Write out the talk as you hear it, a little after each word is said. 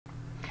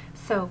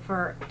So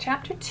for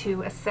Chapter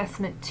 2,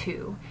 Assessment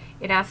 2,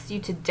 it asks you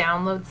to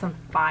download some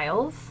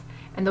files,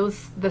 and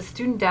the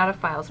student data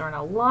files are in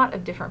a lot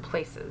of different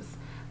places.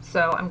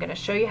 So I'm going to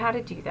show you how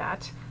to do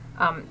that.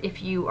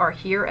 If you are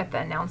here at the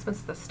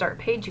announcements, the start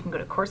page, you can go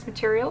to Course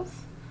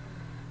Materials,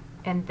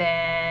 and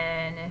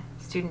then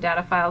student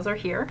data files are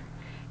here.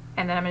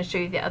 And then I'm going to show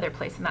you the other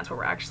place, and that's where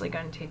we're actually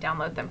going to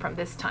download them from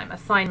this time,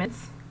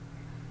 Assignments.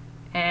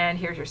 And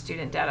here's your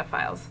student data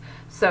files.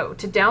 So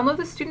to download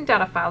the student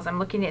data files, I'm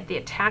looking at the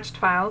attached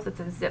files. It's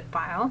a zip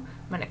file.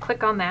 I'm going to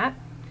click on that.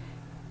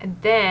 And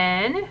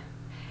then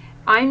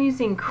I'm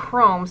using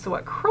Chrome. So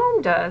what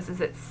Chrome does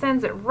is it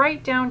sends it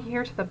right down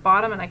here to the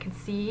bottom, and I can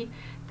see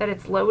that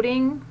it's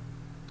loading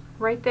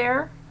right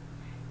there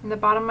in the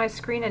bottom of my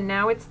screen, and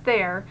now it's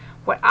there.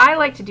 What I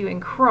like to do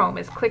in Chrome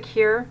is click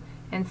here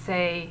and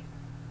say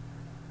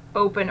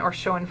open or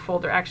show in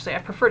folder. Actually, I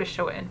prefer to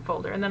show it in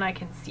folder, and then I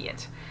can see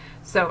it.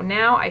 So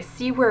now I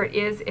see where it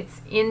is.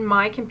 It's in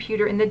my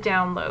computer in the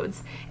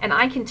downloads, and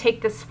I can take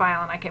this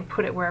file and I can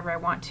put it wherever I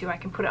want to. I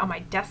can put it on my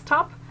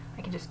desktop.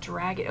 I can just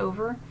drag it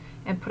over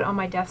and put it on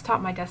my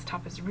desktop. My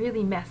desktop is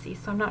really messy,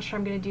 so I'm not sure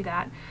I'm going to do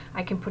that.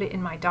 I can put it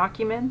in my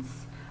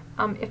documents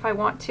if I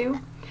want to,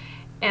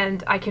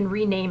 and I can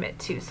rename it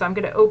too. So I'm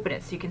going to open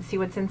it so you can see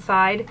what's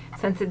inside.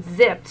 Since it's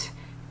zipped,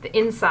 the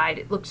inside,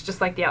 it looks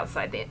just like the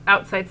outside. The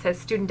outside says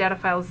student data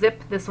files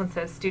zip. This one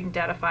says student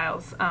data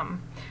files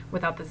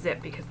without the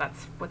zip, because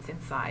that's what's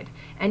inside.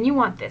 And you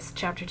want this,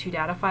 Chapter 2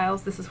 data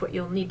files. This is what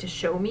you'll need to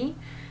show me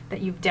that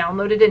you've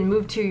downloaded and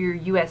moved to your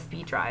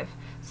USB drive.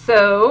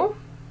 So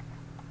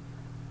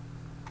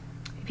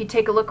if you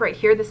take a look right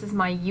here, this is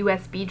my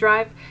USB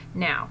drive.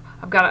 Now,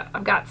 I've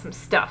got some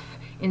stuff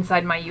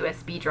inside my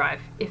USB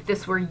drive. If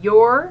this were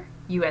your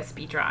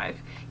USB drive,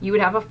 you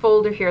would have a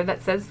folder here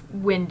that says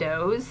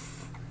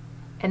Windows,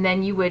 and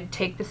then you would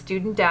take the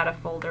student data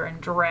folder and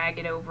drag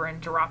it over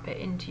and drop it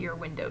into your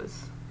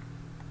Windows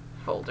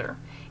folder.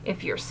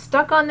 If you're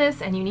stuck on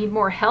this and you need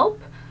more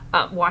help,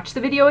 watch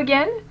the video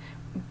again,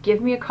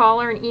 give me a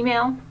call or an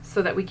email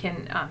so that we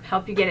can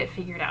help you get it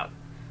figured out.